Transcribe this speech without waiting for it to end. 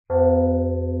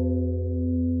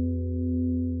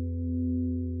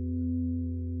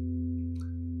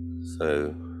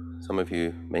So, some of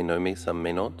you may know me, some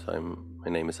may not. My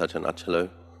name is Ajahn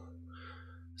Achalo,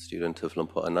 student of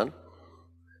Lumpur Anand.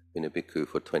 Been a bhikkhu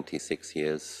for 26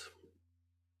 years.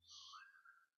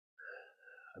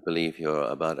 I believe you're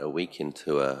about a week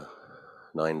into a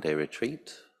 9-day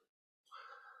retreat.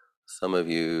 Some of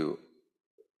you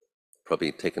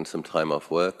probably taken some time off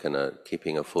work and are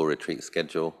keeping a full retreat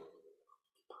schedule.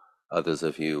 Others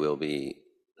of you will be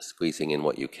squeezing in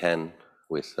what you can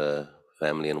with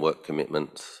family and work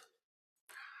commitments.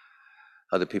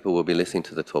 Other people will be listening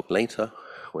to the talk later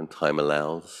when time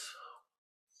allows.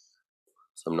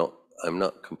 So I'm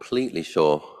not completely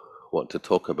sure what to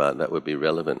talk about that would be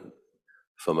relevant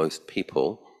for most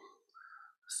people.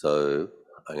 So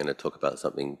I'm going to talk about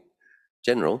something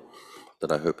general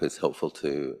that I hope is helpful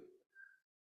to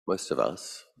most of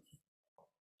us.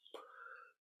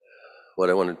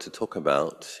 What I wanted to talk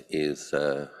about is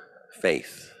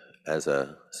faith as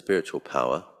a spiritual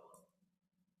power.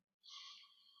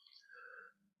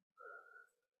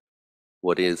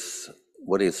 What is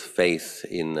faith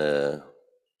in the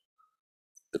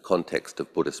context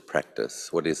of Buddhist practice?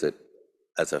 What is it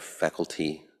as a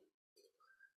faculty?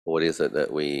 What is it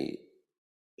that we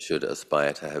should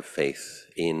aspire to have faith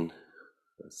in?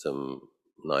 Some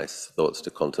nice thoughts to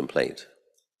contemplate.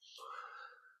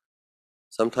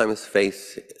 Sometimes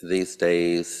faith these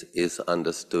days is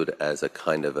understood as a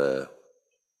kind of a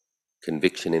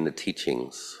conviction in the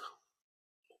teachings.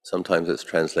 Sometimes it's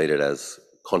translated as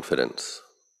confidence.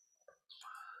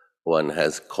 One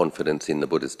has confidence in the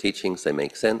Buddha's teachings, they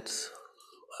make sense.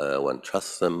 One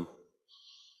trusts them,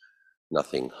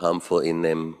 nothing harmful in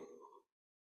them.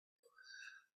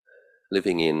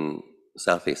 Living in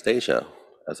Southeast Asia,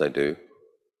 as I do,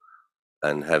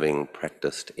 and having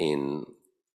practiced in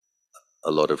a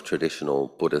lot of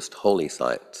traditional Buddhist holy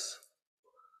sites,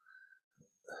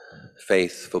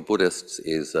 faith for Buddhists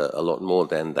is a lot more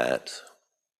than that.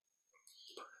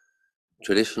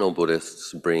 Traditional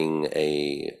Buddhists bring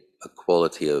a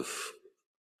quality of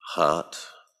heart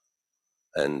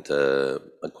and a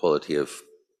quality of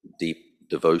deep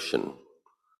devotion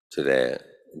to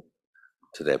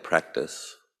their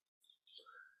practice.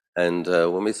 And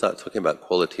when we start talking about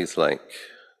qualities like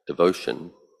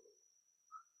devotion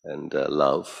and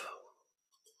love,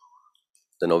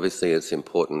 then obviously it's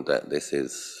important that this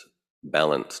is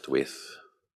balanced with,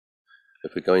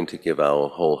 if we're going to give our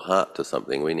whole heart to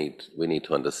something, we need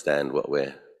to understand what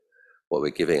we're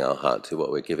giving our heart to, what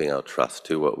we're giving our trust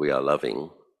to, what we are loving.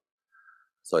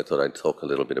 So I thought I'd talk a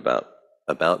little bit about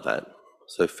that.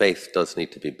 So faith does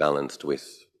need to be balanced with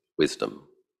wisdom.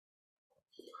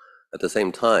 At the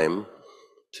same time,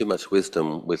 too much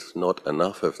wisdom with not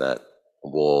enough of that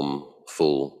warm,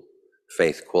 full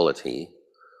faith quality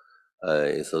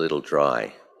is a little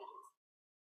dry.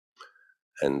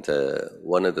 And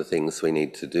one of the things we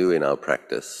need to do in our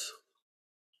practice,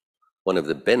 one of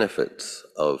the benefits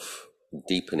of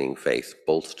deepening faith,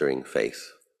 bolstering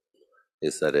faith,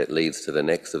 is that it leads to the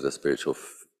next of the spiritual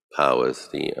powers,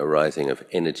 the arising of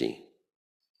energy,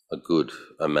 a good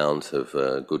amount of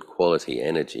good quality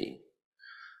energy.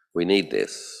 We need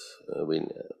this.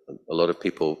 A lot of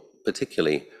people,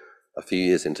 particularly a few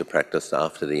years into practice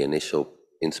after the initial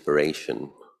inspiration,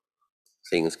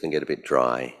 things can get a bit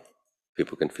dry.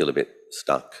 People can feel a bit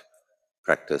stuck.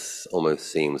 Practice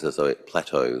almost seems as though it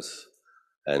plateaus,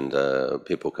 and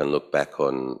people can look back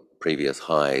on previous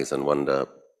highs and wonder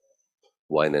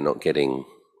why they're not getting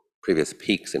previous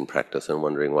peaks in practice and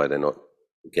wondering why they're not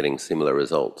getting similar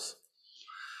results.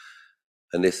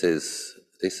 And this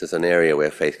is an area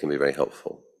where faith can be very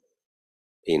helpful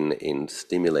in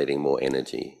stimulating more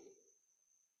energy.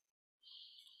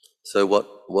 So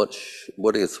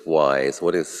what is wise,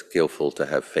 what is skillful to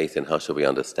have faith in? How should we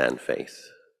understand faith?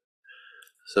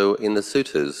 So in the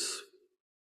suttas,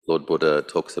 Lord Buddha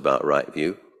talks about right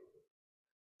view,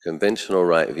 conventional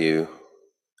right view,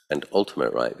 and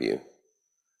ultimate right view.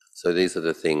 So these are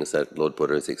the things that Lord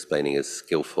Buddha is explaining as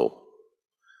skillful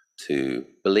to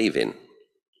believe in.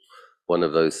 One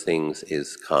of those things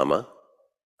is karma,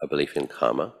 a belief in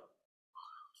karma.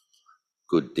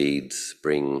 Good deeds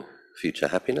bring future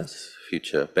happiness,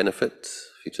 future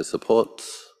benefits, future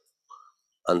supports.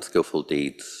 Unskillful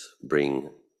deeds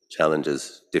bring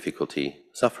challenges, difficulty,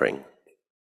 suffering.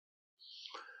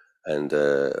 And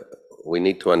we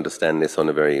need to understand this on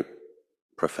a very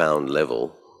profound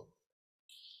level.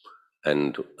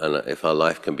 And if our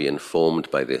life can be informed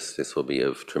by this, this will be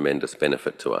of tremendous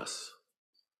benefit to us,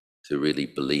 to really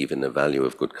believe in the value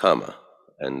of good karma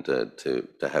and to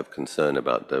have concern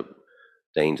about the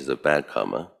dangers of bad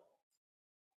karma.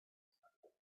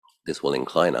 This will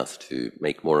incline us to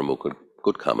make more and more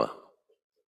good karma.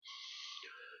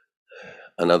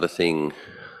 another thing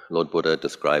Lord Buddha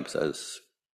describes as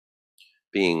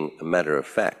being a matter of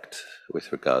fact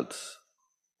with regards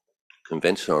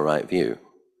conventional right view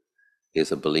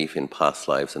is a belief in past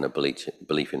lives and a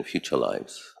belief in future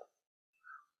lives,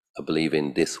 a belief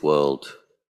in this world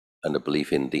and a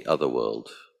belief in the other world,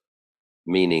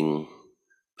 meaning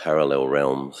parallel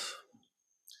realms,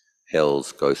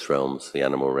 hells, ghost realms, the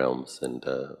animal realms, and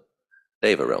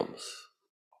deva realms.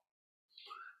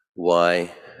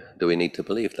 Why do we need to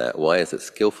believe that? Why is it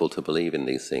skillful to believe in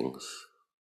these things?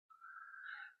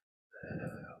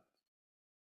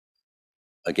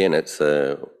 Again, it's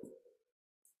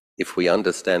if we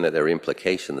understand that there are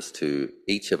implications to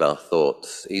each of our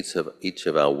thoughts, each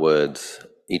of our words,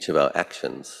 each of our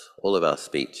actions, all of our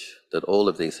speech, that all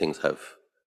of these things have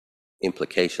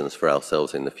implications for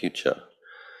ourselves in the future,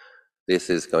 this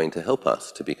is going to help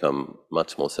us to become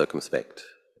much more circumspect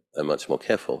and much more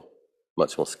careful,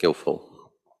 much more skillful.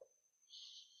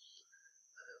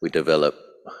 We develop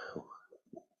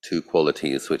two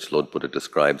qualities which Lord Buddha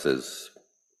describes as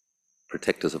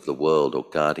protectors of the world or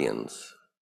guardians,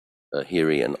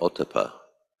 hiri and ottappa,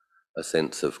 a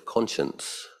sense of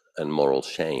conscience and moral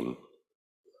shame.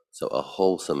 So a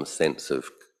wholesome sense of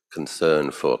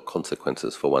concern for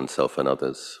consequences for oneself and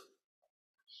others.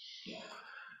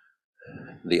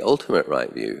 The ultimate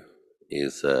right view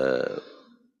is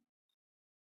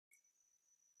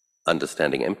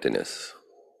understanding emptiness,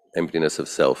 emptiness of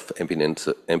self,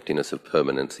 emptiness of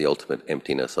permanence, the ultimate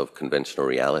emptiness of conventional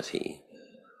reality.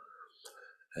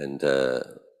 And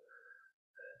so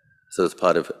as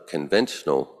part of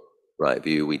conventional right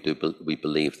view, we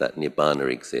believe that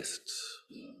Nibbana exists.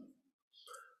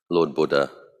 Lord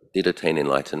Buddha did attain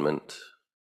enlightenment.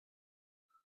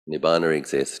 Nibbana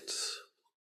exists.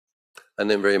 And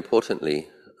then very importantly,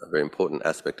 a very important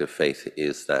aspect of faith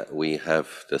is that we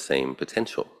have the same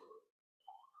potential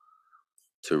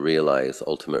to realize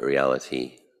ultimate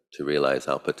reality, to realize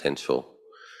our potential,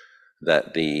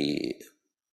 that the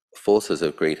forces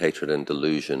of greed, hatred, and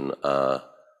delusion are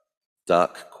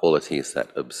dark qualities that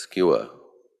obscure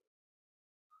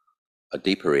a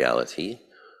deeper reality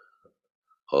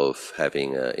of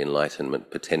having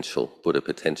enlightenment potential, Buddha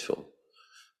potential,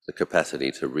 the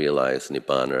capacity to realize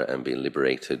Nibbana and be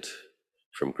liberated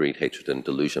from greed, hatred, and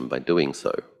delusion by doing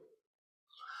so.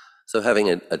 So having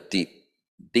a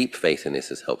deep faith in this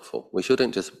is helpful. We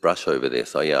shouldn't just brush over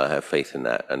this, oh yeah, I have faith in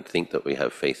that, and think that we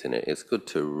have faith in it. It's good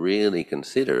to really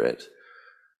consider it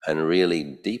and really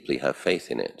deeply have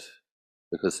faith in it,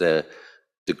 because the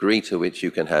degree to which you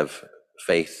can have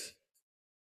faith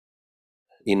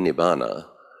in Nibbana,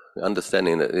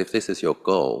 understanding that if this is your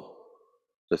goal,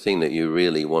 the thing that you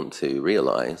really want to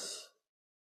realize,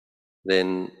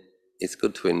 then it's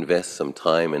good to invest some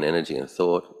time and energy and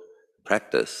thought,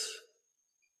 practice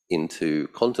into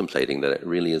contemplating that it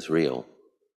really is real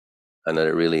and that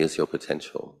it really is your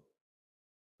potential,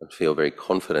 and feel very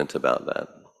confident about that.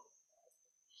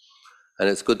 And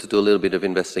it's good to do a little bit of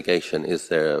investigation. Is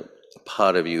there a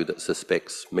part of you that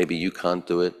suspects maybe you can't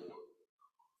do it?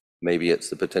 Maybe it's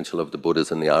the potential of the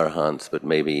Buddhas and the Arahants, but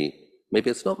maybe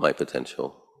it's not my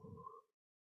potential.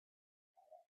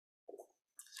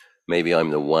 Maybe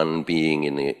I'm the one being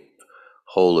in the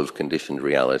whole of conditioned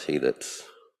reality that's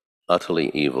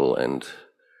utterly evil and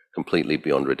completely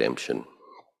beyond redemption.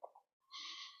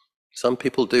 Some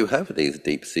people do have these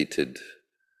deep-seated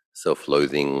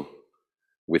self-loathing,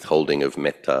 withholding of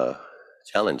metta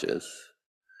challenges.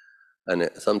 And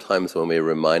sometimes when we're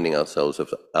reminding ourselves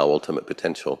of our ultimate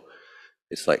potential,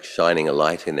 it's like shining a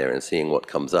light in there and seeing what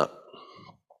comes up.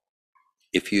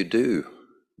 If you do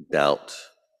doubt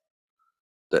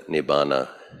that Nibbana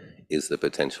is the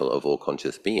potential of all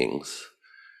conscious beings,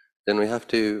 then we have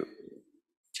to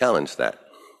challenge that,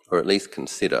 or at least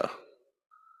consider,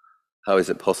 how is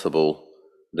it possible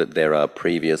that there are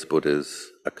previous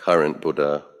Buddhas, a current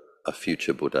Buddha, a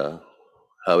future Buddha?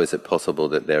 How is it possible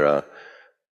that there are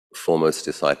foremost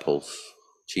disciples,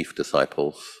 chief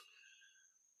disciples,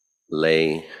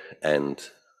 laymen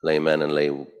and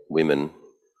lay women,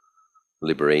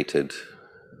 liberated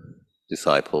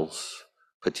disciples,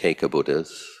 Pacceka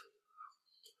Buddhas,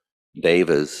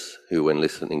 devas who, when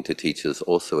listening to teachers,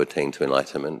 also attain to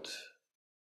enlightenment?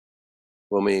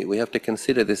 Well, we have to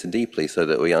consider this deeply so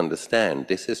that we understand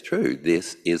this is true.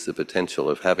 This is the potential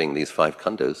of having these five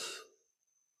khandhas,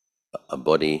 a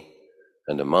body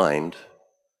and a mind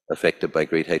affected by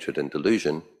greed, hatred, and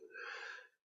delusion.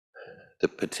 The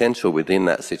potential within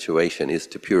that situation is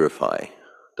to purify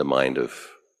the mind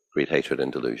of greed, hatred,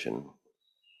 and delusion.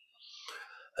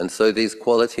 And so these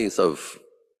qualities of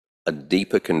a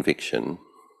deeper conviction,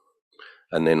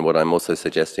 and then what I'm also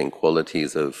suggesting,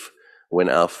 qualities of when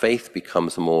our faith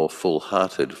becomes more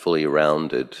full-hearted, fully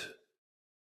rounded,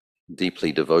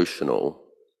 deeply devotional,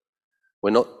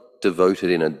 we're not devoted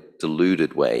in a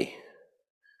deluded way.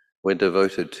 We're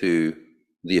devoted to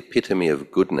the epitome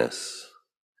of goodness.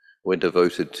 We're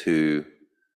devoted to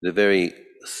the very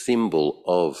symbol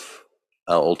of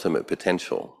our ultimate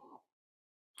potential.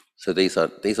 So these are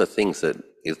things that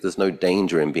there's no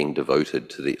danger in being devoted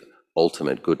to the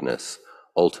ultimate goodness,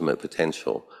 ultimate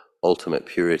potential, ultimate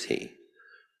purity.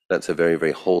 That's a very,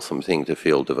 very wholesome thing to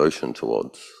feel devotion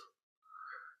towards.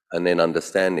 And then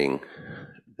understanding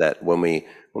that when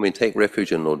we take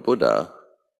refuge in Lord Buddha,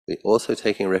 we're also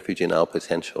taking refuge in our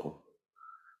potential.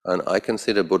 And I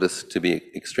consider Buddhists to be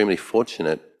extremely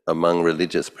fortunate among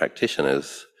religious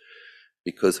practitioners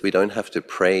because we don't have to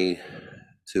pray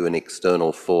to an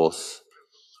external force.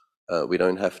 We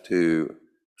don't have to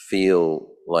feel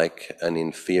like an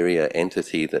inferior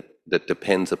entity that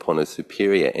depends upon a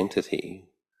superior entity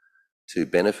to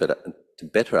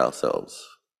better ourselves.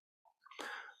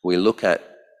 We look at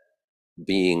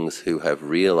beings who have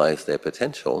realized their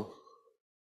potential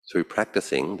through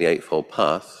practicing the Eightfold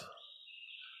Path,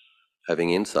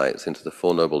 having insights into the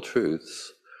Four Noble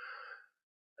Truths,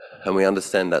 and we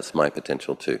understand that's my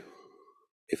potential too.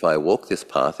 If I walk this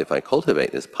path, if I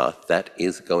cultivate this path, that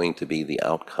is going to be the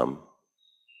outcome.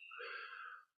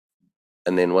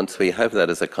 And then once we have that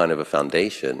as a kind of a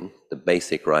foundation, the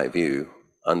basic right view,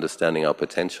 understanding our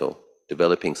potential,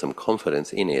 developing some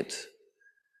confidence in it,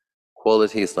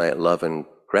 qualities like love and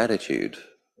gratitude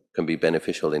can be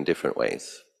beneficial in different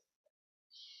ways.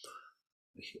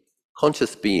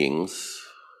 Conscious beings,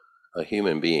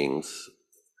 human beings,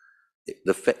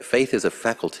 the faith is a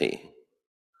faculty.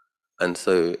 And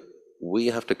so we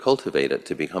have to cultivate it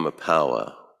to become a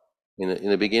power. In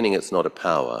the beginning, it's not a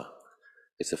power,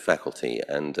 it's a faculty.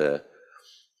 And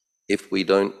if we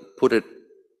don't put it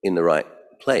in the right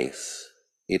place,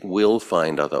 it will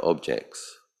find other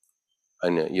objects.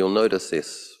 And you'll notice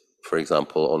this, for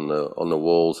example, on the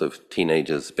walls of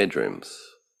teenagers' bedrooms,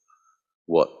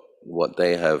 what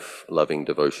they have loving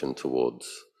devotion towards.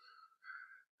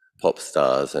 Pop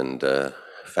stars and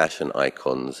fashion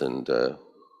icons and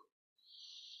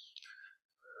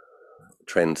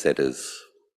trendsetters.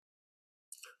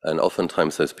 And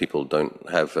oftentimes those people don't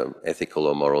have an ethical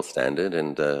or moral standard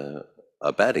and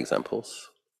are bad examples.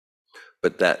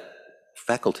 But that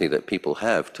faculty that people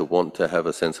have to want to have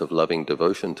a sense of loving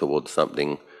devotion towards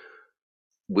something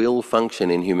will function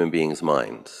in human beings'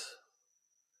 minds.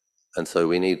 And so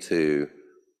we need to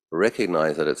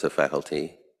recognize that it's a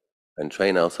faculty and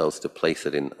train ourselves to place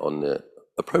it on the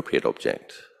appropriate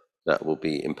object that will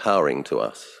be empowering to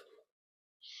us.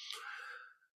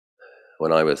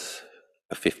 When I was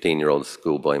a 15-year-old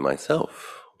schoolboy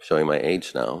myself, showing my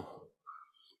age now,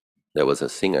 there was a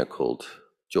singer called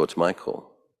George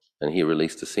Michael, and he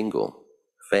released a single,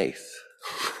 Faith.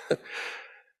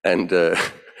 And there's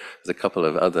a couple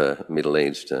of other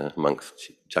middle-aged monks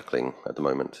chuckling at the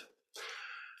moment.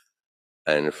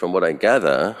 And from what I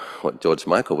gather, what George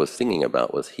Michael was singing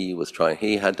about was he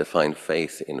had to find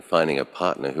faith in finding a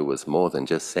partner who was more than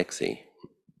just sexy.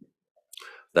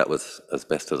 That was as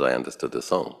best as I understood the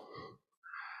song.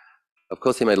 Of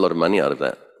course, he made a lot of money out of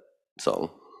that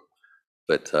song,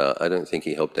 but I don't think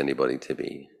he helped anybody to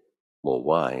be more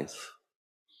wise.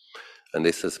 And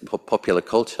this is popular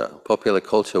culture. Popular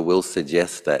culture will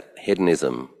suggest that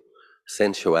hedonism,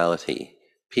 sensuality,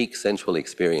 peak sensual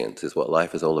experience is what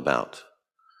life is all about.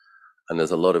 And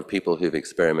there's a lot of people who've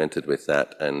experimented with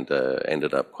that and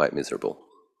ended up quite miserable,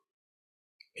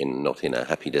 not in a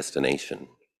happy destination.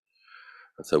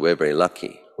 And so we're very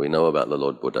lucky. We know about the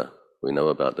Lord Buddha. We know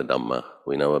about the Dhamma.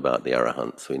 We know about the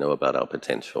Arahants. We know about our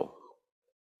potential.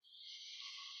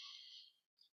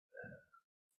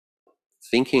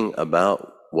 Thinking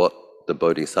about what the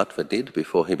Bodhisattva did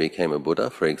before he became a Buddha,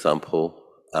 for example,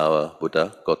 our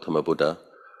Buddha, Gautama Buddha,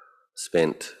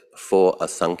 spent 4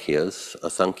 asankhya's.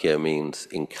 Asankhya means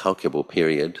incalculable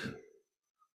period.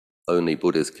 Only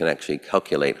Buddhas can actually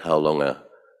calculate how long a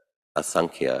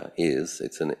asankhya is.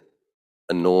 It's an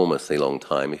enormously long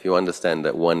time. If you understand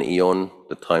that 1 eon,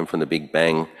 the time from the Big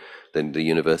Bang, then the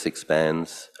universe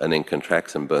expands and then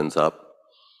contracts and burns up,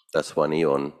 that's 1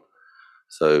 eon.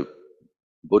 So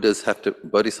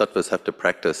Bodhisattvas have to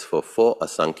practice for 4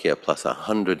 asankhya plus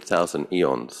 100,000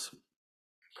 eons.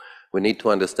 We need to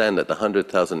understand that the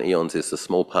 100,000 eons is the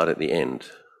small part at the end.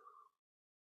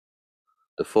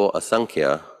 The 4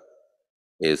 asankhya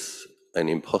is an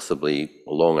impossibly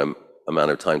long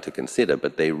amount of time to consider,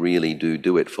 but they really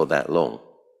do it for that long.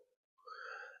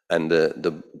 And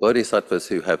the bodhisattvas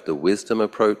who have the wisdom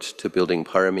approach to building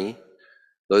parami,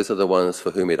 Those are the ones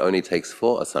for whom it only takes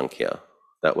 4 asankhya.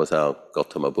 That was our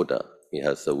Gautama Buddha. He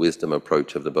has the wisdom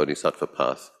approach of the bodhisattva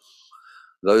path.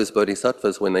 Those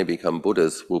bodhisattvas, when they become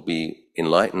Buddhas, will be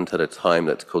enlightened at a time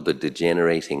that's called the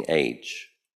degenerating age.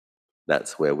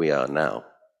 That's where we are now.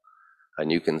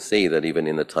 And you can see that even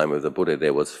in the time of the Buddha,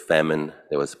 there was famine,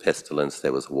 there was pestilence,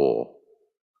 there was war.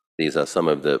 These are some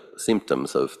of the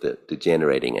symptoms of the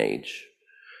degenerating age.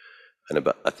 And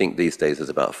I think these days there's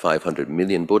about 500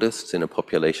 million Buddhists in a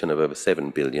population of over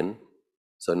 7 billion.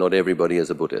 So not everybody is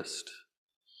a Buddhist.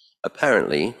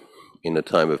 Apparently, in the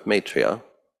time of Maitreya,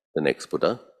 the next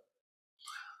Buddha,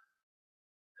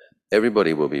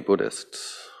 everybody will be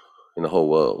Buddhists in the whole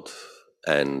world.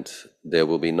 And there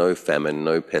will be no famine,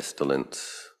 no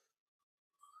pestilence,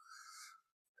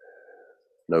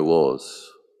 no wars.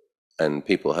 And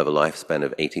people have a lifespan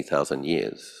of 80,000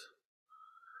 years.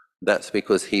 That's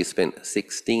because he spent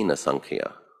 16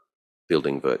 asankhya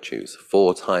building virtues,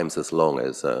 4 times as long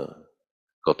as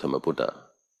Gautama Buddha.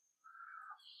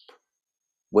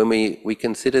 When we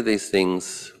consider these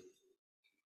things,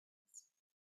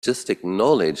 just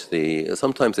acknowledge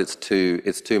sometimes it's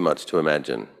too much to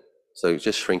imagine. So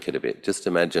just shrink it a bit. Just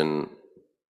imagine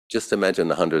the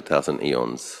 100,000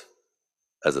 eons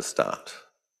as a start.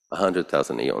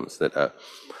 100,000 eons that are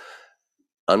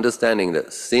understanding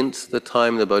that since the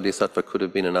time the Bodhisattva could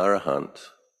have been an Arahant,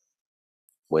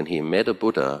 when he met a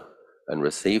Buddha and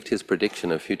received his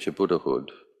prediction of future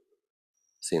Buddhahood,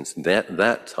 since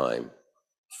that time,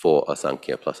 4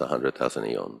 asankhya plus 100,000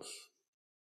 eons.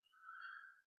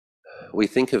 We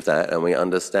think of that and we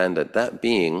understand that that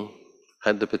being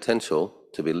had the potential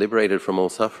to be liberated from all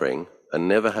suffering and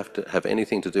never have to have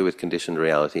anything to do with conditioned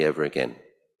reality ever again.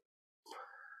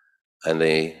 And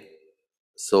they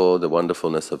saw the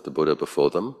wonderfulness of the Buddha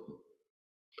before them.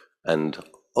 And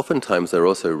oftentimes they're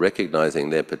also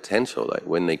recognizing their potential. Like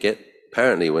when they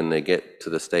get to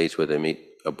the stage where they meet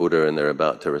a Buddha and they're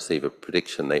about to receive a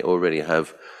prediction, they already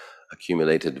have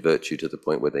accumulated virtue to the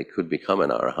point where they could become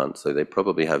an Arahant. So they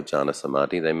probably have jhana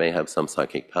samadhi, they may have some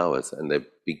psychic powers, and they've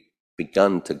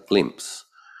begun to glimpse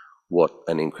what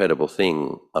an incredible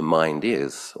thing a mind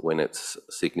is when it's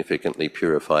significantly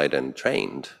purified and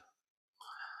trained.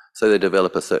 So they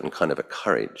develop a certain kind of a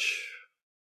courage.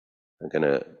 They're going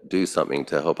to do something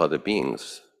to help other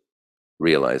beings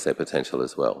realize their potential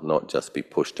as well, not just be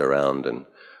pushed around and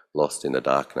lost in the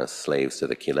darkness, slaves to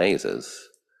the kilesas.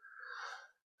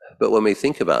 But when we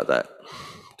think about that,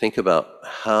 think about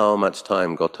how much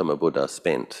time Gautama Buddha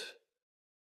spent.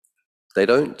 They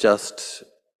don't just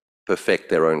perfect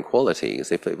their own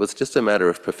qualities. If it was just a matter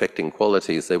of perfecting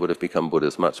qualities, they would have become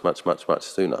Buddhas much, much, much, much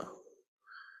sooner.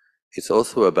 It's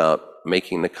also about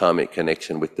making the karmic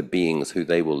connection with the beings who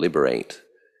they will liberate.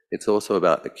 It's also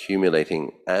about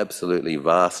accumulating absolutely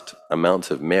vast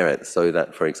amounts of merit so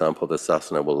that, for example, the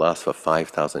sasana will last for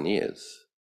 5,000 years.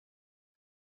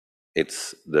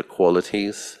 It's the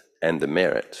qualities and the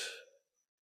merit.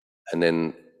 And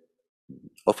then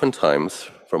oftentimes,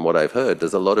 from what I've heard,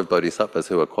 there's a lot of bodhisattvas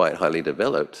who are quite highly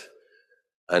developed.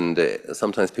 And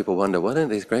sometimes people wonder, why don't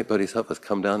these great bodhisattvas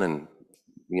come down and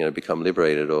become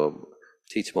liberated or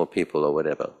teach more people or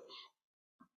whatever?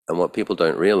 And what people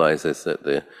don't realize is that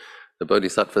the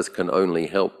bodhisattvas can only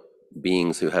help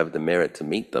beings who have the merit to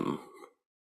meet them.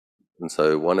 And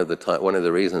so one of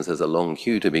the reasons there's a long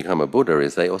queue to become a Buddha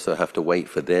is they also have to wait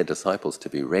for their disciples to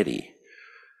be ready.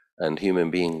 And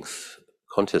human beings,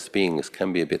 conscious beings,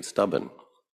 can be a bit stubborn,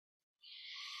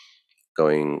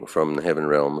 going from the heaven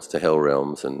realms to hell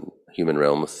realms and human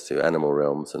realms to animal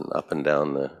realms and up and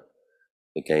down the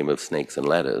game of snakes and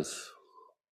ladders.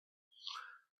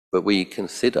 But we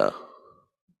consider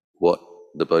what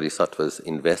the bodhisattvas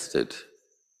invested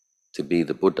to be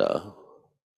the Buddha,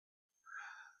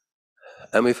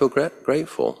 and we feel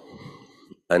grateful.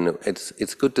 And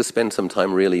it's good to spend some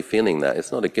time really feeling that.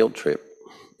 It's not a guilt trip.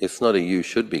 It's not a you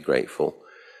should be grateful.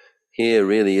 Here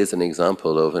really is an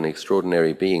example of an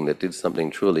extraordinary being that did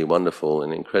something truly wonderful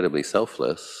and incredibly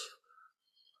selfless.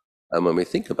 And when we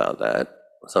think about that,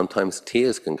 sometimes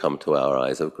tears can come to our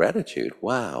eyes of gratitude.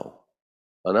 Wow,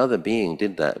 another being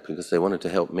did that because they wanted to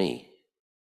help me.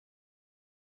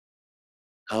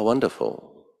 How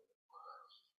wonderful.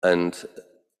 And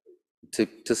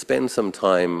to spend some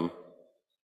time,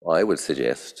 I would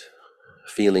suggest,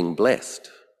 feeling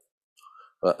blessed.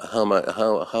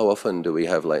 How often do we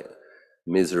have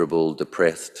miserable,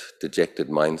 depressed, dejected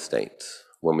mind states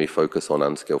when we focus on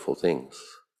unskillful things?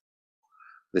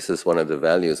 This is one of the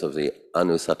values of the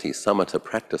anusati samatha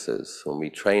practices, when we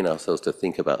train ourselves to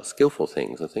think about skillful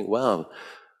things and think, wow,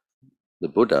 the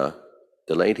Buddha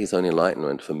delayed his own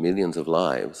enlightenment for millions of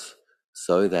lives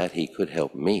so that he could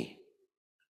help me.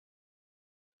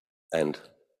 And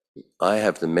I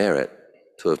have the merit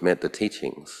to have met the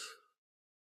teachings.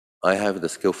 I have the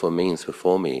skillful means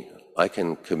before me. I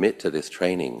can commit to this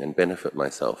training and benefit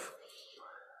myself.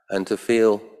 And to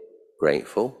feel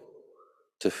grateful,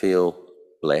 to feel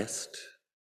blessed.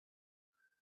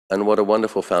 And what a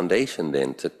wonderful foundation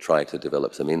then to try to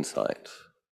develop some insight,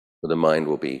 where the mind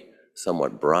will be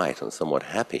somewhat bright and somewhat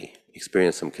happy,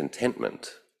 experience some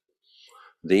contentment.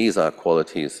 These are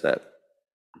qualities that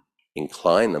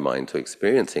incline the mind to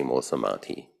experiencing more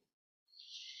samadhi.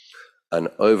 An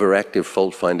overactive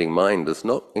fault-finding mind does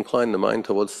not incline the mind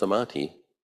towards samadhi.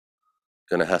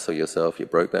 Going to hassle yourself, you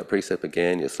broke that precept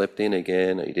again, you slept in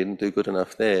again, or you didn't do good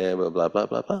enough there, blah, blah, blah,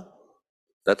 blah, blah.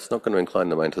 That's not going to incline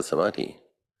the mind to samadhi.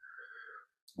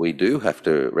 We do have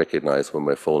to recognize when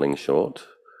we're falling short.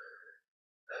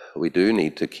 We do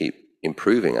need to keep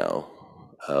improving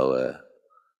our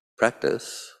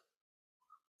practice.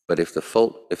 But if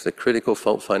the critical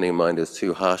fault-finding mind is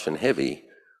too harsh and heavy,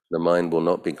 the mind will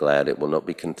not be glad, it will not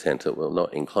be content, it will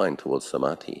not incline towards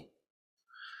samadhi.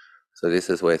 So this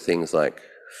is where things like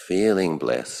feeling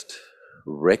blessed,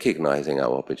 recognizing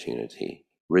our opportunity,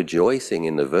 rejoicing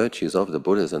in the virtues of the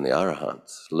Buddhas and the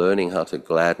Arahants, learning how to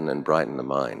gladden and brighten the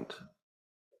mind,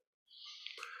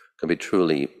 can be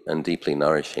truly and deeply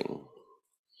nourishing.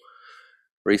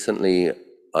 Recently,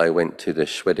 I went to the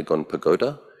Shwedagon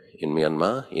Pagoda in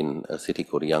Myanmar, in a city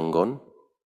called Yangon.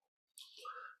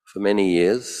 For many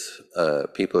years,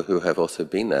 people who have also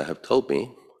been there have told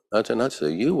me,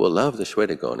 Ajahn, you will love the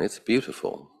Shwedagon, it's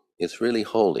beautiful, it's really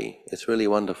holy, it's really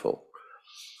wonderful.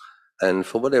 And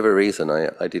for whatever reason,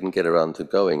 I didn't get around to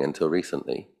going until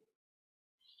recently.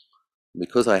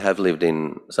 Because I have lived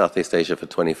in Southeast Asia for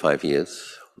 25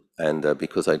 years, and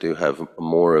because I do have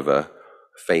more of a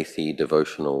faithy,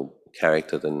 devotional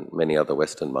character than many other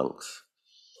Western monks,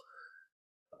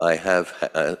 I have,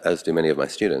 as do many of my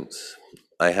students,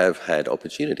 I have had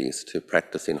opportunities to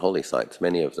practice in holy sites,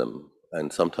 many of them,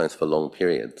 and sometimes for long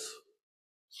periods.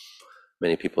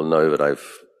 Many people know that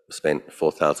I've spent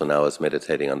 4,000 hours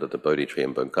meditating under the Bodhi tree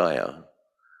in Bodh Gaya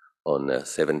on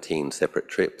 17 separate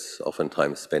trips,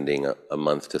 oftentimes spending a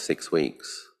month to 6 weeks.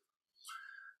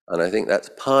 And I think that's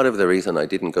part of the reason I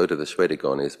didn't go to the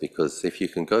Shwedagon, is because if you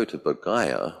can go to Bodh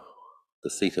Gaya,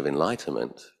 the seat of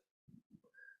enlightenment,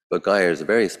 Bodh Gaya is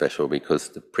very special because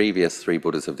the previous 3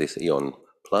 Buddhas of this eon,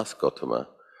 plus Gautama,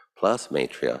 plus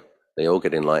Maitreya, they all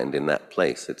get enlightened in that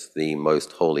place. It's the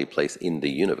most holy place in the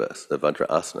universe, the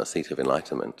Vajrasana, seat of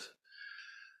enlightenment.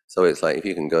 So it's like, if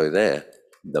you can go there,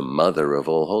 the mother of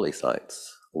all holy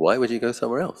sites, why would you go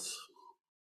somewhere else?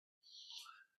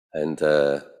 And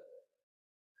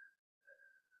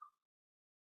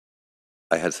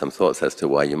I had some thoughts as to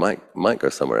why you might go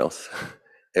somewhere else.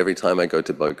 Every time I go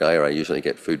to Bodh Gaya, I usually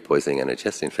get food poisoning and a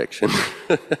chest infection,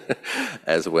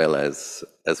 as well as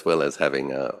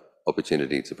having an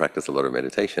opportunity to practice a lot of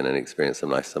meditation and experience some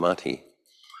nice samadhi.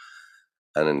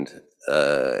 And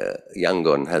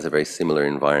Yangon has a very similar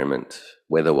environment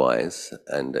weather-wise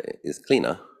and is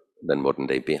cleaner than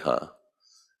modern-day Bihar.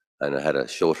 And I had a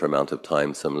shorter amount of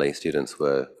time. Some lay students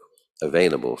were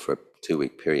available for a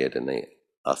 2-week period, and they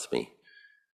asked me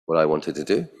what I wanted to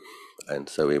do. And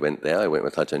so we went there. I went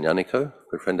with Ajahn Yaniko, a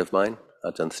good friend of mine,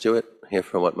 Ajahn Stewart, here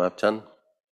from Wat Mapchan.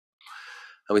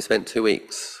 And we spent 2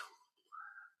 weeks.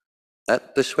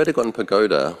 At the Shwedagon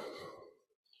Pagoda,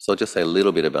 so I'll just say a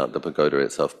little bit about the pagoda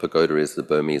itself. Pagoda is the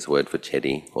Burmese word for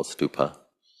chedi or stupa.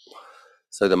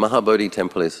 So the Mahabodhi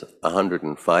temple is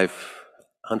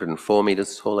 104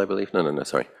 meters tall, I believe. No,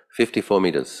 sorry. 54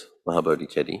 meters,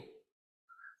 Mahabodhi chedi.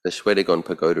 The Shwedagon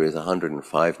Pagoda is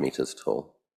 105 meters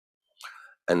tall.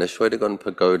 And the Shwedagon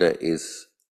Pagoda is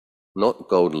not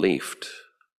gold-leafed,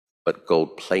 but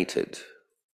gold-plated.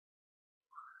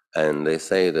 And they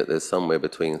say that there's somewhere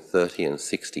between 30 and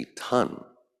 60 ton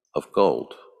of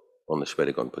gold on the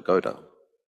Shwedagon Pagoda.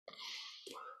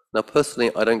 Now,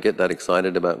 personally, I don't get that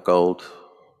excited about gold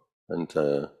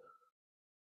until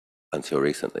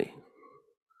recently.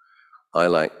 I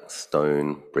like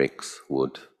stone, bricks,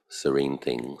 wood, serene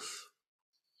things.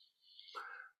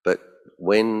 But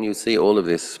when you see all of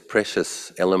this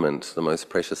precious element, the most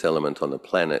precious element on the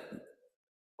planet,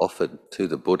 offered to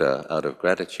the Buddha out of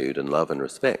gratitude and love and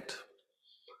respect,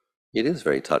 it is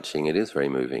very touching, it is very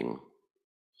moving.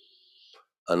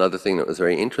 Another thing that was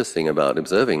very interesting about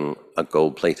observing a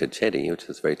gold-plated chedi, which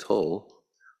is very tall,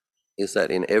 is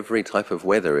that in every type of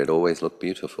weather it always looked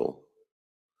beautiful.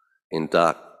 In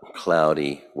dark,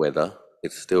 cloudy weather,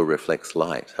 it still reflects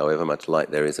light. However much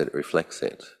light there is, it reflects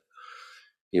it.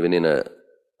 Even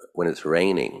when it's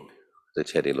raining, the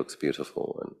chedi looks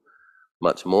beautiful, and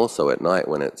much more so at night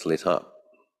when it's lit up.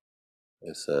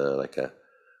 It's like a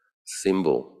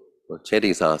symbol. Well,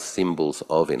 Chedis are symbols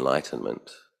of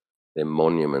enlightenment. They're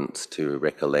monuments to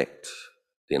recollect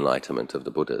the enlightenment of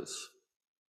the Buddhas.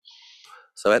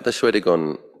 So at the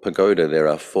Shwedagon Pagoda, there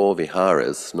are 4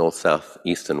 viharas, north, south,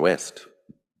 east, and west,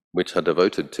 which are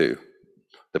devoted to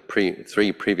the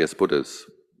 3 previous Buddhas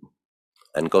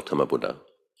and Gautama Buddha: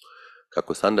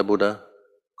 Kakusanda Buddha,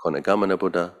 Konagamana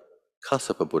Buddha,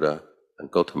 Kassapa Buddha,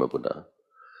 and Gautama Buddha.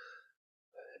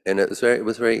 And it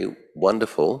was very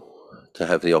wonderful to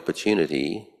have the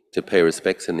opportunity to pay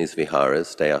respects in these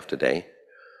viharas day after day.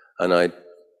 And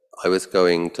I was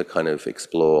going to kind of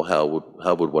explore how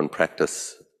would one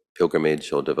practice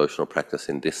pilgrimage or devotional practice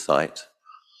in this site.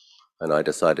 And I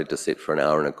decided to sit for an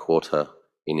hour and a quarter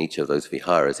in each of those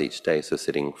viharas each day, so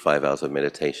sitting 5 hours of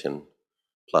meditation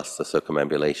plus the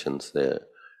circumambulations. The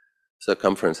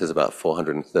circumference is about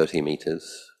 430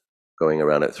 meters. Going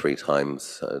around it 3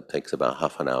 times takes about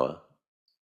half an hour.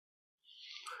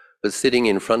 But sitting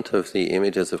in front of the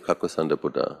images of Kakusanda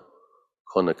Buddha,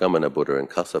 Konagamana Buddha, and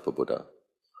Kassapa Buddha,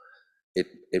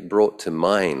 it brought to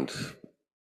mind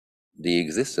the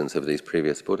existence of these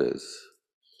previous Buddhas.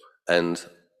 And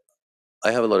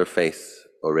I have a lot of faith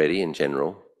already in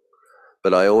general,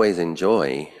 but I always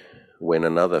enjoy when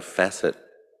another facet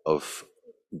of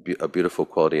a beautiful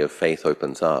quality of faith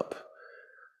opens up,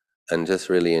 and just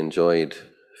really enjoyed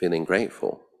feeling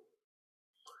grateful.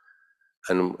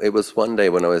 And it was one day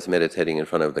when I was meditating in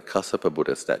front of the Kassapa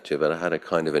Buddha statue that I had a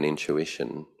kind of an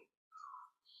intuition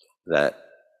that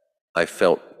I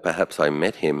felt perhaps I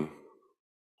met him,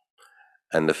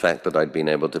 and the fact that I'd been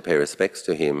able to pay respects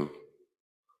to him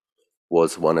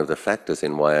was one of the factors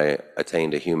in why I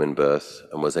attained a human birth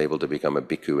and was able to become a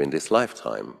bhikkhu in this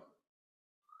lifetime.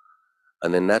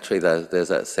 And then naturally there's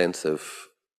that sense of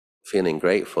feeling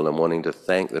grateful and wanting to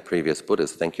thank the previous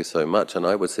Buddhas. Thank you so much. And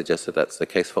I would suggest that that's the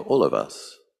case for all of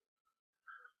us.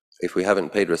 If we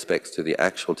haven't paid respects to the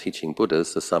actual teaching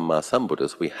Buddhas, the Samma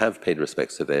Sambuddhas, we have paid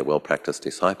respects to their well-practiced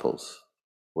disciples.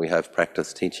 We have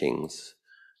practiced teachings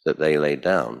that they laid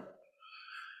down.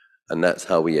 And that's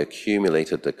how we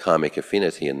accumulated the karmic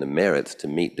affinity and the merits to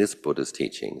meet this Buddha's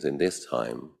teachings in this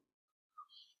time.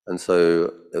 And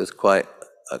so it was quite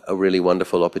a really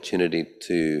wonderful opportunity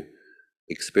to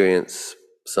experience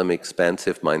some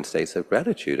expansive mind states of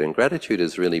gratitude. And gratitude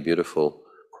is really beautiful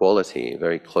quality,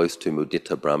 very close to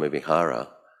mudita brahmavihara.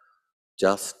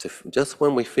 Just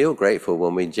when we feel grateful,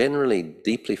 when we generally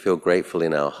deeply feel grateful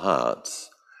in our hearts,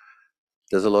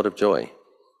 there's a lot of joy.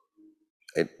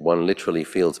 One literally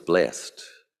feels blessed.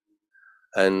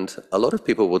 And a lot of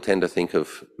people will tend to think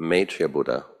of Maitreya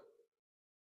Buddha,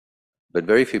 but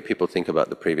very few people think about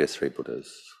the previous 3 Buddhas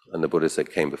and the Buddhas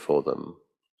that came before them.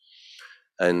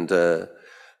 And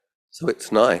so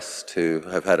it's nice to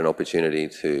have had an opportunity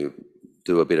to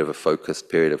do a bit of a focused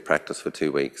period of practice for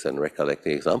 2 weeks and recollect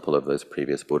the example of those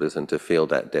previous Buddhas and to feel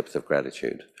that depth of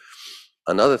gratitude.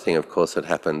 Another thing, of course, that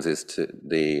happens is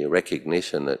the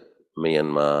recognition that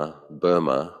Myanmar,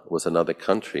 Burma, was another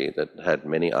country that had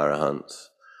many arahants,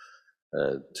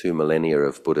 2 millennia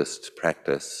of Buddhist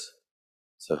practice,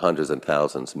 so hundreds and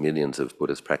thousands, millions of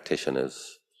Buddhist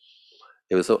practitioners.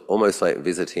 It was almost like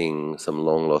visiting some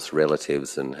long-lost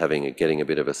relatives and getting a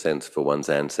bit of a sense for one's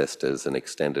ancestors and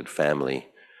extended family,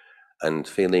 and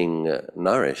feeling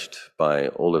nourished by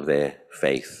all of their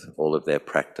faith, all of their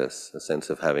practice, a sense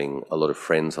of having a lot of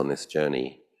friends on this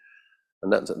journey.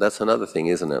 And that's another thing,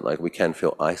 isn't it? Like, we can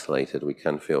feel isolated, we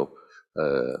can feel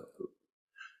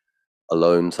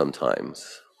alone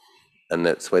sometimes. And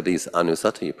that's where these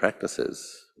anusati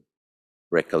practices,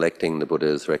 recollecting the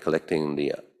Buddhas, recollecting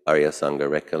the Arya Sangha,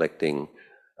 recollecting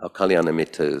our Kalyana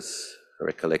Mittas,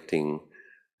 recollecting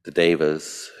the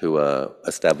Devas who are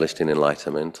established in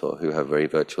enlightenment or who have very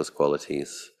virtuous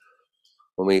qualities.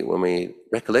 When we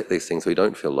recollect these things, we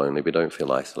don't feel lonely, we don't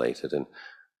feel isolated. And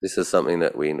this is something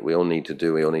that we all need to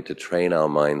do. We all need to train our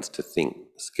minds to think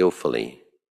skillfully.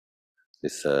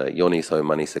 This yoniso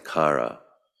manasikara,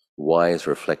 wise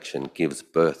reflection, gives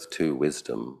birth to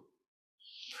wisdom.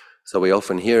 So we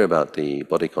often hear about the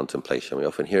body contemplation, we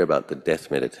often hear about the death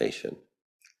meditation.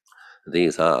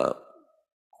 These are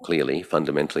clearly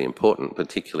fundamentally important,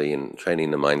 particularly in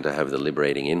training the mind to have the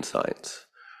liberating insights.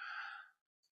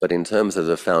 But in terms of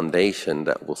the foundation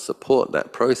that will support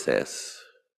that process,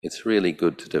 it's really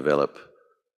good to develop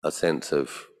a sense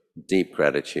of deep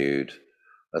gratitude,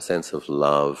 a sense of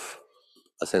love,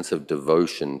 a sense of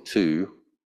devotion to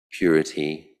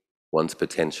purity, one's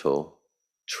potential,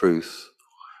 truth.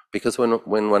 Because when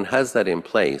one has that in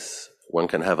place, one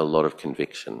can have a lot of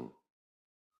conviction.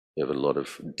 You have a lot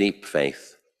of deep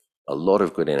faith, a lot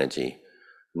of good energy.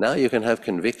 Now you can have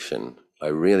conviction I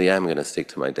really am going to stick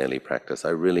to my daily practice. I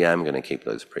really am going to keep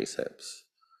those precepts.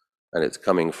 And it's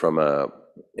coming from a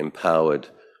empowered,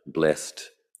 blessed,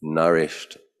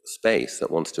 nourished space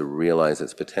that wants to realize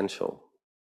its potential.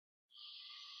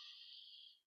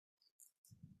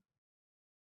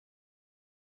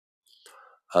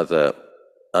 Other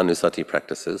Anusati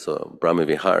practices or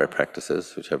Brahmavihara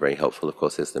practices, which are very helpful, of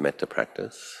course, is the metta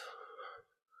practice.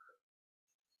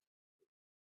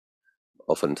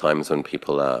 Oftentimes when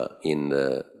people are in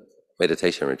the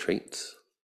meditation retreats,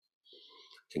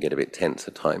 it can get a bit tense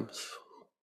at times.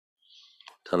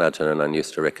 Ajahn and I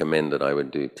used to recommend that I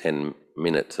would do 10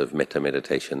 minutes of metta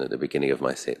meditation at the beginning of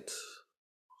my sits.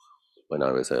 When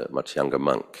I was a much younger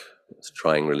monk, I was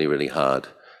trying really, really hard,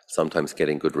 sometimes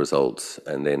getting good results,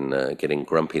 and then getting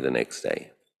grumpy the next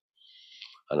day.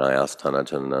 And I asked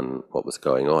Ajahn what was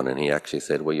going on, and he actually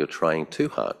said, well, you're trying too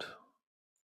hard.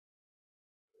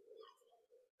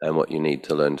 And what you need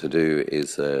to learn to do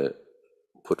is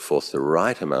put forth the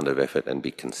right amount of effort and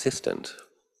be consistent.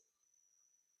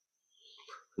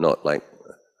 Not like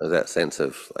that sense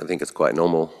of, I think it's quite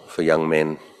normal for young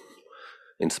men,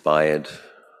 inspired,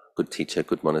 good teacher,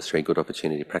 good monastery, good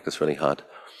opportunity, practice really hard.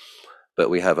 But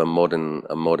we have a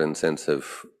modern sense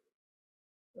of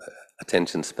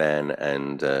attention span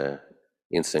and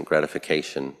instant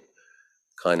gratification,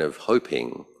 kind of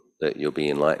hoping that you'll be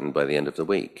enlightened by the end of the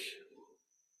week.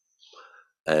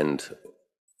 And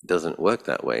it doesn't work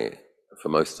that way for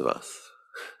most of us.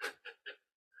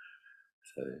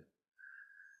 So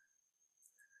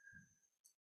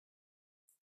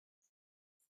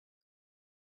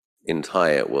in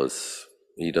Thai it was,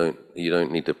 you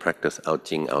don't need to practice out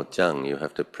jing out jang, you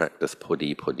have to practice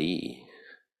podi podi.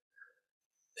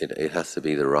 It has to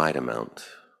be the right amount,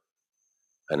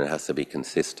 and it has to be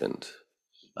consistent.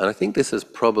 And I think this is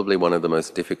probably one of the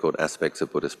most difficult aspects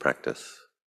of Buddhist practice.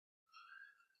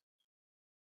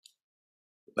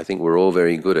 I think we're all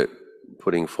very good at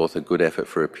putting forth a good effort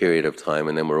for a period of time,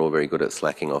 and then we're all very good at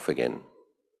slacking off again.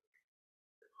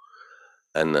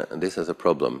 And this is a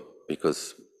problem,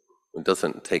 because it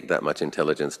doesn't take that much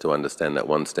intelligence to understand that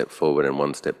one step forward and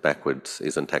one step backwards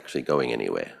isn't actually going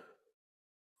anywhere.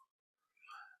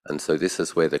 And so this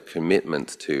is where the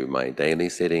commitment to my daily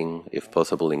sitting, if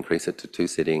possible, increase it to 2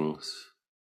 sittings.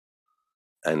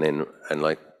 And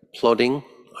like plodding,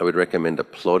 I would recommend a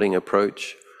plodding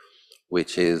approach,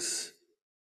 which is,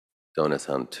 don't want to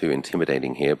sound too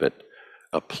intimidating here, but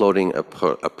a plodding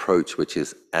approach which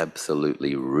is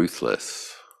absolutely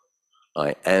ruthless.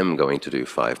 I am going to do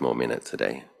 5 more minutes a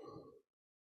day.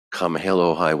 Come hell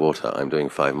or high water, I'm doing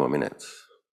 5 more minutes.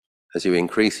 As you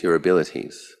increase your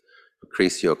abilities,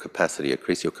 increase your capacity,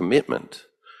 increase your commitment,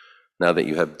 now that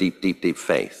you have deep, deep, deep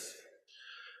faith,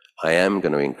 I am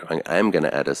going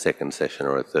to add a second session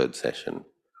or a third session,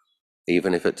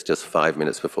 even if it's just 5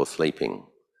 minutes before sleeping,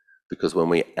 because when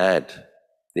we add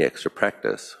the extra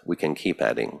practice, we can keep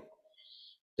adding.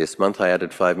 This month I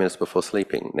added 5 minutes before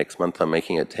sleeping. Next month I'm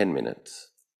making it 10 minutes.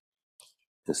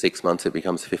 In 6 months it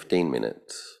becomes 15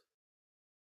 minutes.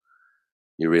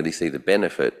 You really see the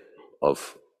benefit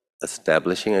of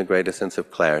establishing a greater sense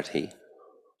of clarity.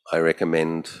 I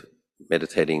recommend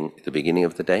meditating at the beginning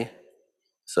of the day,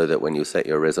 so that when you set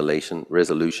your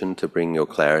resolution to bring your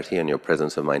clarity and your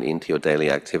presence of mind into your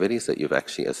daily activities, that you've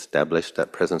actually established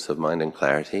that presence of mind and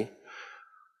clarity.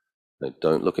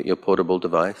 Don't look at your portable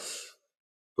device.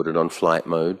 Put it on flight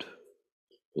mode.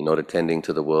 You're not attending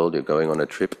to the world, you're going on a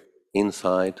trip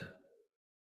inside.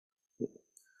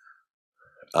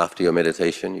 After your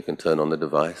meditation, you can turn on the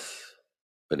device.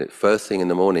 But first thing in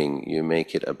the morning, you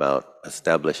make it about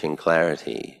establishing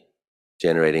clarity,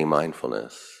 generating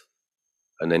mindfulness.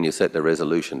 And then you set the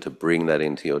resolution to bring that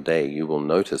into your day. You will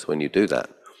notice when you do that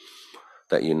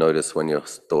you notice when your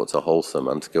thoughts are wholesome,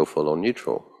 unskillful, or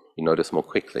neutral. You notice more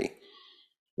quickly.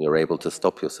 You're able to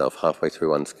stop yourself halfway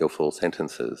through unskillful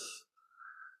sentences.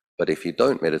 But if you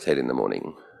don't meditate in the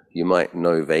morning, you might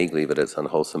know vaguely that it's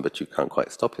unwholesome, but you can't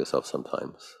quite stop yourself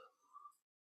sometimes.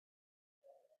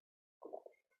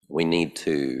 We need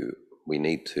to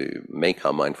make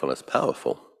our mindfulness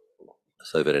powerful,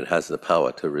 so that it has the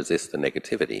power to resist the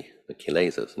negativity, the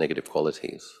kilesas, negative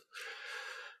qualities.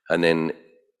 And then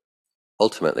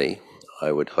ultimately,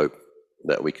 I would hope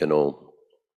that we can all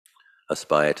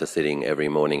aspire to sitting every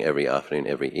morning, every afternoon,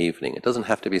 every evening. It doesn't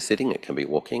have to be sitting, it can be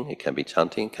walking, it can be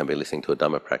chanting, it can be listening to a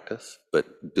Dhamma practice,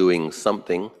 but doing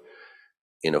something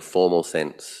in a formal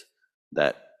sense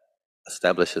that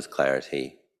establishes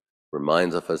clarity,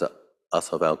 reminds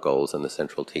us of our goals and the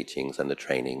central teachings and the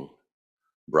training,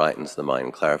 brightens the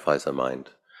mind, clarifies the mind,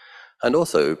 and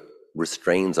also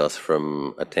restrains us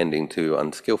from attending to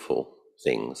unskillful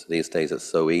things. These days it's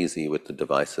so easy with the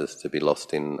devices to be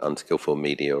lost in unskillful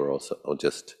media or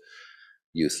just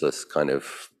useless kind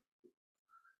of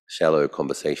shallow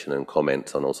conversation and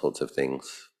comments on all sorts of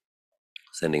things,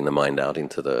 sending the mind out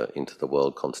into the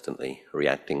world constantly,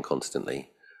 reacting constantly.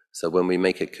 So when we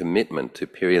make a commitment to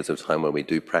periods of time where we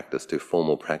do practice, do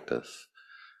formal practice,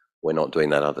 we're not doing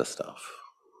that other stuff.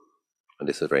 And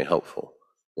this is very helpful.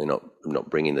 You're not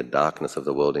bringing the darkness of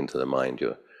the world into the mind.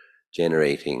 You're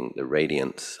generating the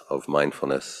radiance of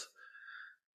mindfulness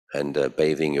and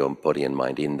bathing your body and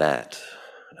mind in that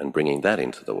and bringing that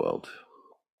into the world.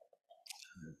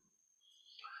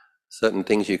 Certain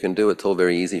things you can do. It's all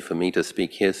very easy for me to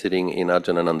speak here, sitting in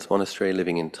Ajahn monastery,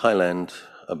 living in Thailand,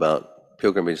 about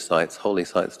pilgrimage sites, holy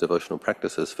sites, devotional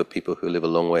practices for people who live a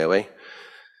long way away.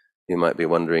 You might be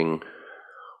wondering,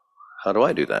 how do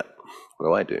I do that? What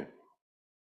do I do?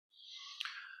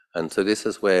 And so this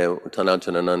is where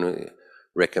Ajahn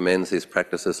recommends these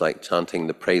practices like chanting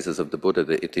the praises of the Buddha,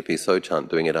 the Itipiso chant,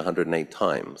 doing it 108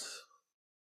 times.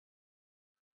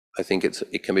 I think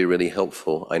it can be really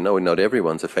helpful. I know not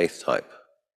everyone's a faith type,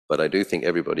 but I do think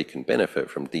everybody can benefit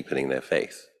from deepening their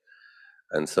faith.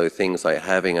 And so things like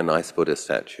having a nice Buddha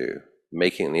statue,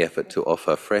 making the effort to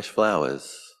offer fresh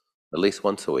flowers at least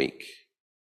once a week,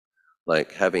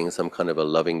 like having some kind of a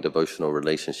loving devotional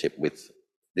relationship with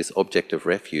this object of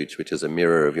refuge, which is a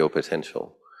mirror of your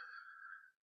potential.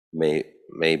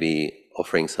 Maybe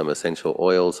offering some essential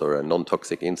oils or a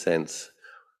non-toxic incense,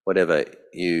 whatever.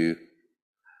 You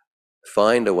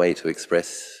find a way to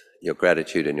express your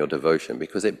gratitude and your devotion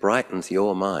because it brightens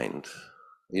your mind.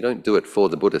 You don't do it for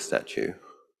the Buddha statue,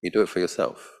 you do it for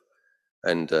yourself.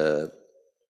 And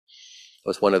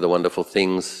was one of the wonderful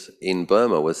things in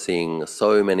Burma was seeing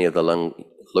so many of the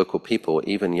local people,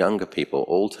 even younger people,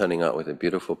 all turning up with a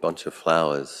beautiful bunch of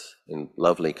flowers in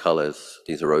lovely colors,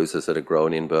 these roses that are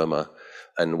grown in Burma,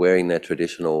 and wearing their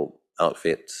traditional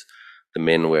outfits, the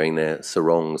men wearing their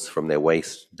sarongs from their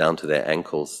waist down to their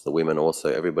ankles, the women also,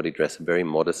 everybody dressed very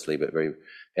modestly but very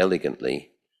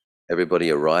elegantly,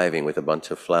 everybody arriving with a bunch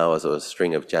of flowers or a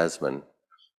string of jasmine,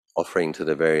 offering to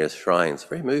the various shrines,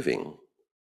 very moving.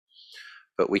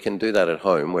 But we can do that at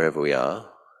home, wherever we are.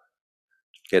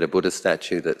 Get a Buddha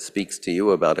statue that speaks to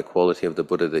you about a quality of the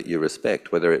Buddha that you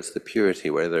respect, whether it's the purity,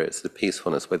 whether it's the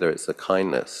peacefulness, whether it's the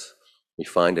kindness. We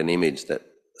find an image that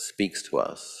speaks to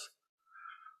us,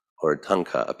 or a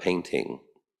tanka, a painting.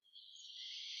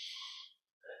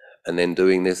 And then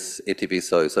doing this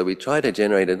itipiso. So we try to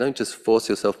generate it. Don't just force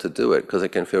yourself to do it because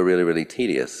it can feel really, really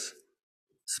tedious.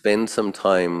 Spend some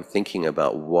time thinking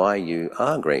about why you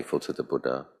are grateful to the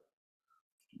Buddha,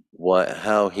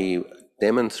 how he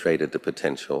demonstrated the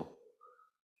potential,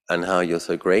 and how you're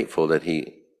so grateful that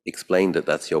he explained that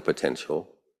that's your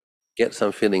potential. Get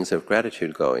some feelings of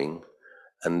gratitude going,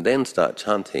 and then start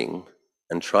chanting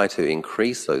and try to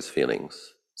increase those feelings.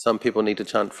 Some people need to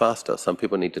chant faster, some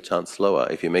people need to chant slower.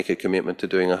 If you make a commitment to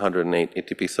doing 108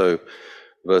 itipiso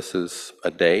verses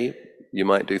a day, you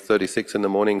might do 36 in the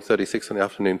morning, 36 in the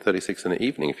afternoon, 36 in the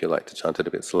evening if you like to chant it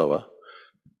a bit slower.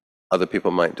 Other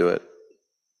people might do it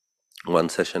one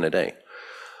session a day.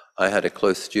 I had a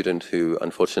close student who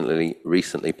unfortunately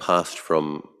recently passed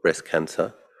from breast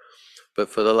cancer, but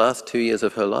for the last 2 years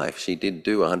of her life, she did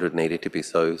do 180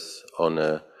 itipisos on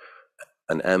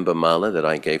an amber mala that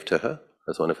I gave to her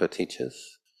as one of her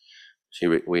teachers.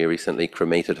 We recently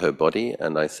cremated her body,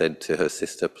 and I said to her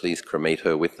sister, please cremate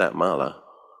her with that mala.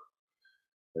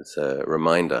 It's a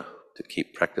reminder to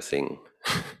keep practicing,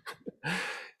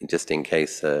 just in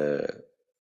case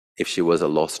if she was a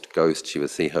lost ghost, she would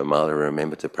see her mala and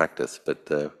remember to practice.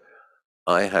 But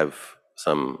I have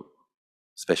some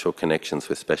special connections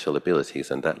with special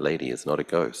abilities, and that lady is not a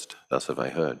ghost, thus have I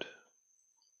heard.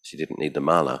 She didn't need the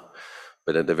mala,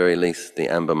 but at the very least, the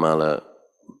amber mala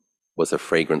was a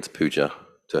fragrance puja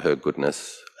to her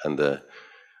goodness, and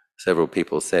several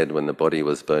people said when the body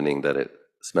was burning that it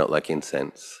smelt like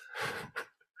incense.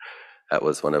 That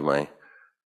was one of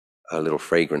a little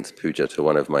fragrance puja to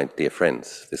one of my dear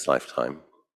friends this lifetime.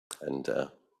 And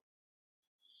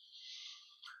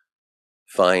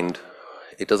find,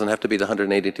 it doesn't have to be the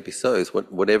 180 itipisos,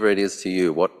 whatever it is to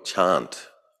you, what chant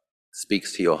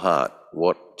speaks to your heart,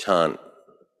 what chant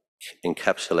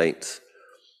encapsulates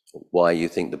why you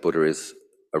think the Buddha is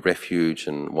a refuge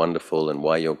and wonderful and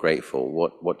why you're grateful.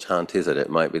 What chant is it? It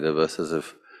might be the verses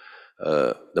of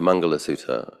the Mangala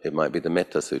Sutta, it might be the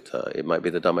Metta Sutta, it might be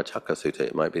the Dhammacakka Sutta,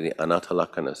 it might be the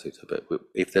Anattalakkana Sutta. But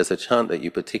if there's a chant that you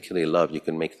particularly love, you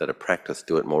can make that a practice,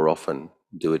 do it more often,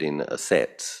 do it in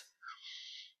sets.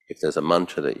 If there's a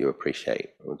mantra that you appreciate,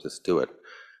 or just do it.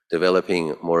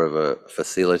 Developing more of a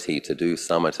facility to do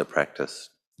samatha practice,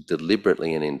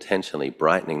 deliberately and intentionally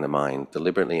brightening the mind,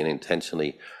 deliberately and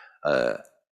intentionally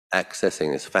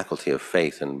accessing this faculty of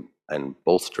faith and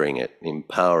bolstering it,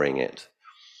 empowering it,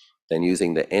 then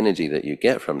using the energy that you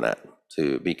get from that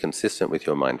to be consistent with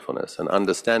your mindfulness and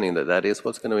understanding that that is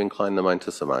what's going to incline the mind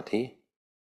to samadhi.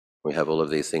 We have all of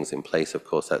these things in place. Of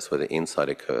course, that's where the insight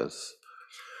occurs.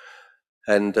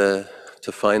 And to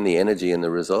find the energy and the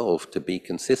resolve to be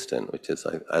consistent, which is,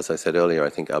 as I said earlier, I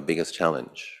think our biggest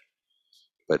challenge.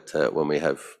 But when we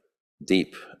have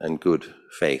deep and good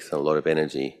faith and a lot of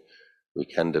energy, we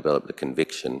can develop the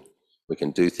conviction. We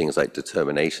can do things like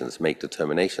determinations, make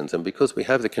determinations, and because we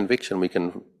have the conviction, we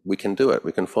can do it.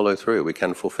 We can follow through. We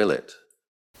can fulfill it.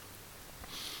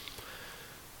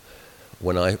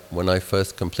 When I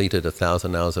first completed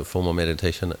 1,000 hours of formal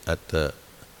meditation at the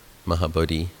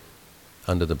Mahabodhi,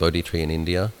 under the Bodhi tree in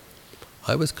India,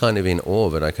 I was kind of in awe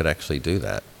that I could actually do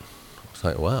that. I was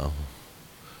like, wow,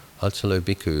 Achalo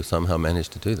Bhikkhu somehow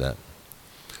managed to do that.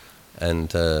 And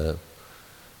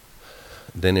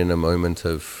then in a moment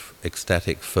of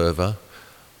ecstatic fervor,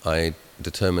 I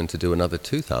determined to do another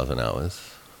 2,000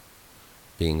 hours,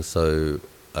 being so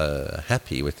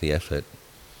happy with the effort.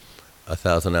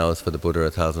 1,000 hours for the Buddha,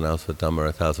 1,000 hours for Dhamma,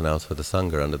 1,000 hours for the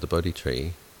Sangha under the Bodhi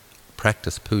tree.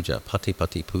 Practice puja, pati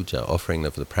puja, offering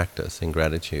of the practice in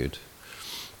gratitude.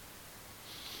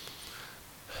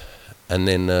 And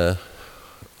then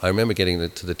I remember getting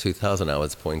to the 2,000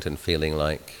 hours point and feeling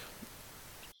like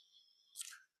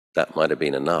that might have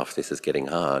been enough. This is getting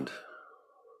hard.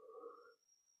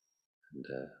 And,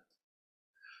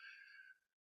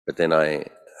 but then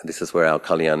this is where our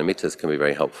Kalyana Mittas can be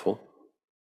very helpful.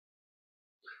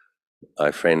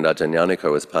 My friend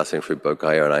Ajahn was passing through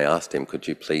Bodhgaya and I asked him, could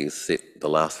you please sit the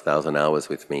last 1,000 hours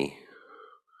with me?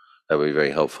 That would be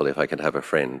very helpful if I could have a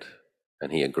friend.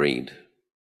 And he agreed.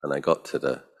 And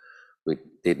we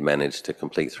did manage to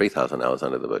complete 3,000 hours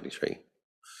under the Bodhi tree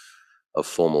of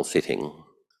formal sitting.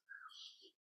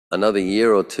 Another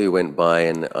year or two went by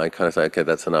and I kind of thought, okay,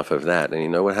 that's enough of that. And you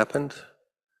know what happened?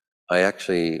 I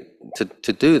actually,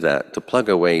 to do that, to plug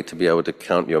away, to be able to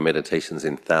count your meditations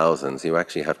in thousands, you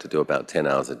actually have to do about 10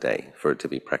 hours a day for it to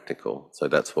be practical. So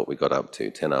that's what we got up to,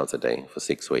 10 hours a day for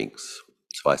 6 weeks,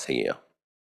 twice a year.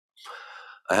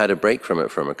 I had a break from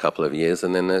it for a couple of years,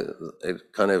 and then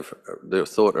the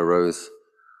thought arose,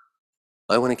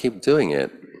 I want to keep doing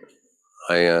it.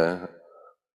 I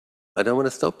don't want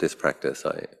to stop this practice.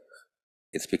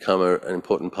 It's become an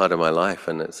important part of my life,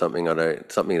 and it's something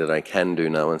that I can do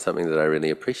now, and something that I really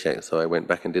appreciate. So I went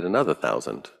back and did another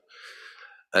 1,000.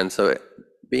 And so,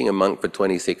 being a monk for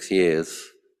 26 years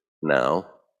now,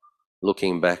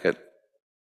 looking back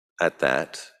at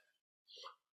that,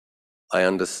 I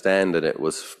understand that it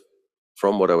was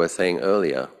from what I was saying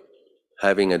earlier,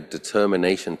 having a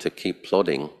determination to keep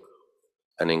plodding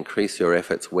and increase your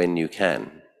efforts when you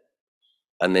can,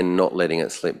 and then not letting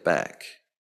it slip back.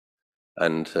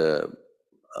 And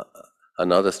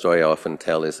another story I often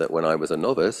tell is that when I was a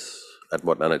novice at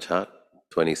Wat Nanachat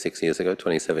 27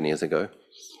 years ago,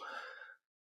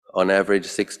 on average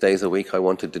 6 days a week I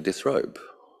wanted to disrobe.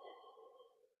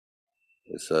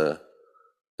 The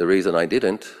reason I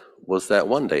didn't was that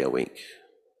 1 day a week.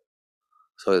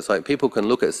 So it's like people can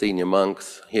look at senior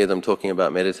monks, hear them talking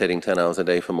about meditating 10 hours a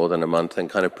day for more than a month and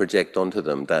kind of project onto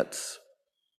them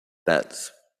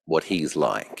that's what he's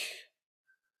like.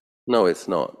 No, it's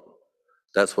not.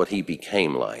 That's what he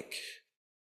became like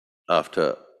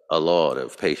after a lot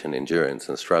of patient endurance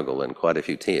and struggle and quite a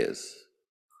few tears,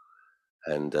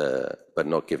 and but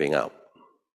not giving up.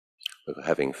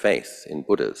 Having faith in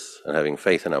Buddhas and having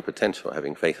faith in our potential,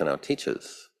 having faith in our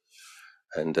teachers,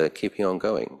 and keeping on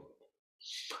going.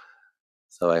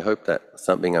 So I hope that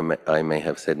something I may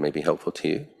have said may be helpful to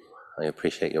you. I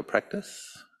appreciate your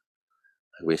practice.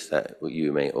 I wish that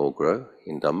you may all grow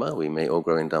in Dhamma. We may all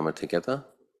grow in Dhamma together.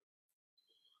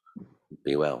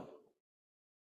 Be well.